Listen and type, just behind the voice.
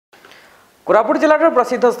कोरापुट जिलार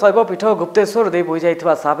प्रसिद्ध शैवपीठ गुप्तेश्वर दे बोई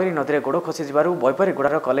जाइथिबा साबेरी नदी में गोड़ खसी जिबारु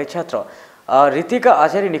बैपारीगुड़ार कलेज छात्र ऋतिका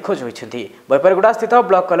आचार्य निखोज होइछन्ति। बैपारीगुड़ा स्थित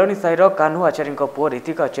ब्लॉक कॉलोनी साहिर कान्हू आचार्य पुओ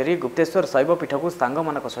ऋतिका आचार्य गुप्तेश्वर शैवपीठ को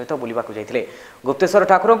सांगमानक सहित बुलिबाकु जाइथिले। गुप्तेश्वर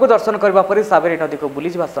ठाकुर को दर्शन करबा परि साबेरी नदी को बुली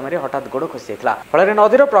जिबा समय हठात गोड़ खसी जाइथिला। फଳରେ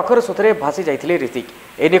नदीर प्रखर स्रोतरे भासी जाइथिले ऋतिक।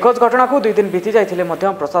 ए निखोज घटना को 2 दिन बीती जाइथिले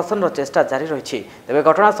मध्य प्रशासन चेष्टा जारी रही। तेबे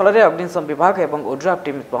घटनास्थल में अग्निशम विभाग और ओड्राफ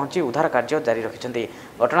टीम पहुंची उद्धार कार्य जारी रखिछन्ति।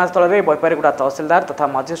 घटनास्थल में बैपारीगुड़ा तहसिलदार तथा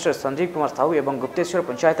मजिस्ट्रेट संजीव कुमार साहू और गुप्तेश्वर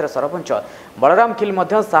पंचायतर सरपंच बलराम खिल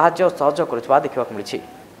साहाय्य सहयोग करुवा देखा मिली।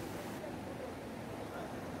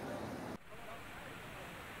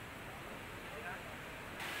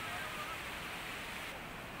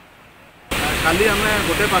 खाली आम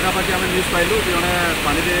गोटे पखापाखि आम न्यूज पाइलु जड़े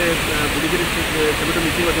पानी बुड़ी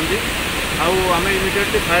मिसिंग अच्छी आम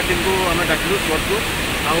इमिडिएटली फायर टीम को आम डाकिलु स्पॉट को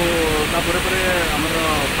आपर आम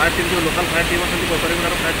फायर टीम जो लोकल फायर टीम अच्छी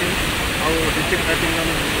बैपारीगुड़ार फायर टीम आउ डिस्ट्रिक्ट फायर टीम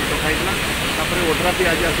डकाई ओड्राफ भी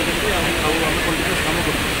आज आसुच्च आम कंटिन्यूस काम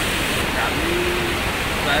कर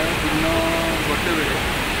प्राय दिन गोटे बेले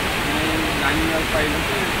जाना पाइल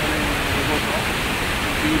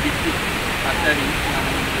डिस्ट्रिक्ट आचार्य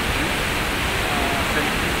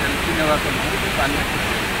सेल्फी नेवा समय पानी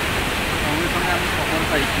संगे संगे आम खबर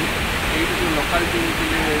पाई ये जो लोकाल टीम थे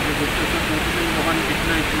जो गुप्तेश्वर जो मैंने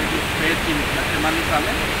डिप्लय होते स्प्रे टीम था से आम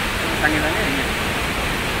सागे सागे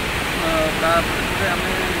आम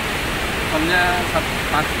संध्या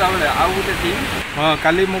 5टा बेले आउ गोटे टीम हाँ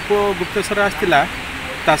काली मो पु गुप्तेश्वर आसला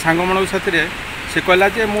ता सांग मन साथी से कहला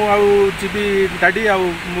जे मुझी डाडी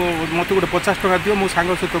मत गोटे 50 टका दियो मो सांग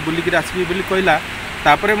सहित बुलिक आसबी बोली कहला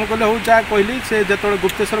तापर मुझे कहले हूँ जहाँ कहली से जो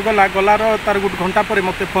गुप्तेश्वर गला गलार तार गोटे घंटा पर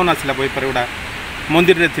मत फोन आसला बैपारीगुड़ा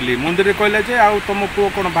मंदिर रे थी मंदिर रे कहले जे आउ तुम पुओ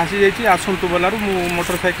कौन भासी जाइए आसतु बोलू मु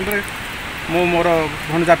मोटरसाइकिल मो मोर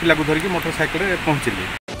भणजा पिला को धरिकी मोटरसाइकिल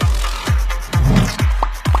पहुँचली।